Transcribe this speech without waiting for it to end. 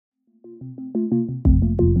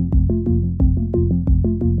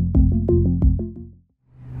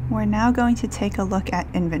now going to take a look at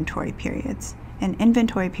inventory periods. And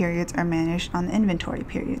inventory periods are managed on the inventory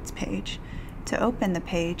periods page. To open the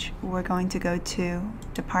page, we're going to go to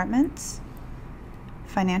Departments,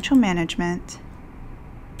 Financial Management,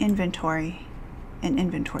 Inventory, and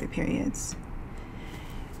Inventory Periods.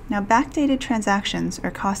 Now, backdated transactions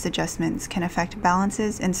or cost adjustments can affect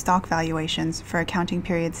balances and stock valuations for accounting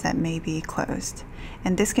periods that may be closed,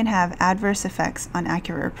 and this can have adverse effects on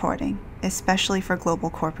accurate reporting, especially for global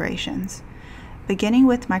corporations. Beginning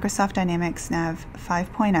with Microsoft Dynamics NAV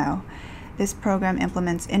 5.0, this program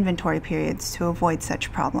implements inventory periods to avoid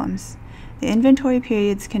such problems. The inventory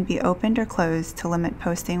periods can be opened or closed to limit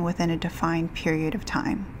posting within a defined period of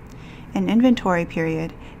time. An inventory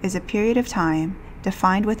period is a period of time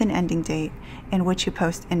defined with an ending date in which you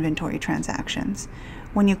post inventory transactions.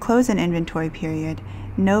 When you close an inventory period,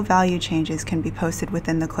 no value changes can be posted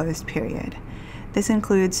within the closed period. This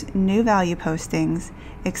includes new value postings,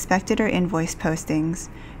 expected or invoiced postings,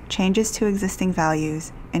 changes to existing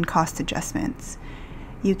values, and cost adjustments.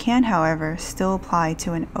 You can, however, still apply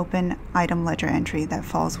to an open item ledger entry that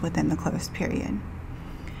falls within the closed period.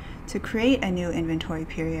 To create a new inventory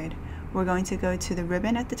period, we're going to go to the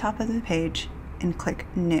ribbon at the top of the page and click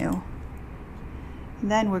New.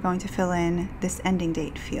 Then we're going to fill in this ending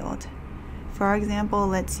date field. For our example,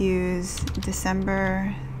 let's use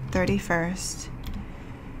December 31st,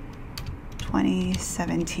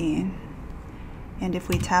 2017. And if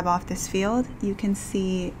we tab off this field, you can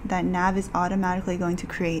see that NAV is automatically going to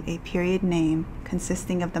create a period name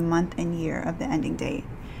consisting of the month and year of the ending date.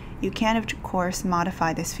 You can, of course,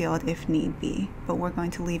 modify this field if need be, but we're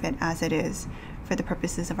going to leave it as it is for the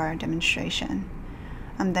purposes of our demonstration.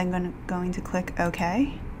 I'm then going to click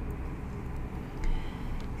OK.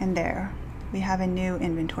 And there, we have a new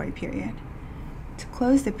inventory period. To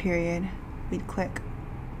close the period, we'd click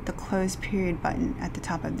the Close Period button at the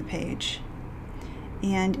top of the page.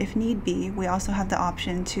 And if need be, we also have the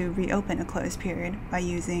option to reopen a closed period by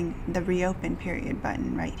using the Reopen Period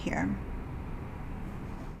button right here.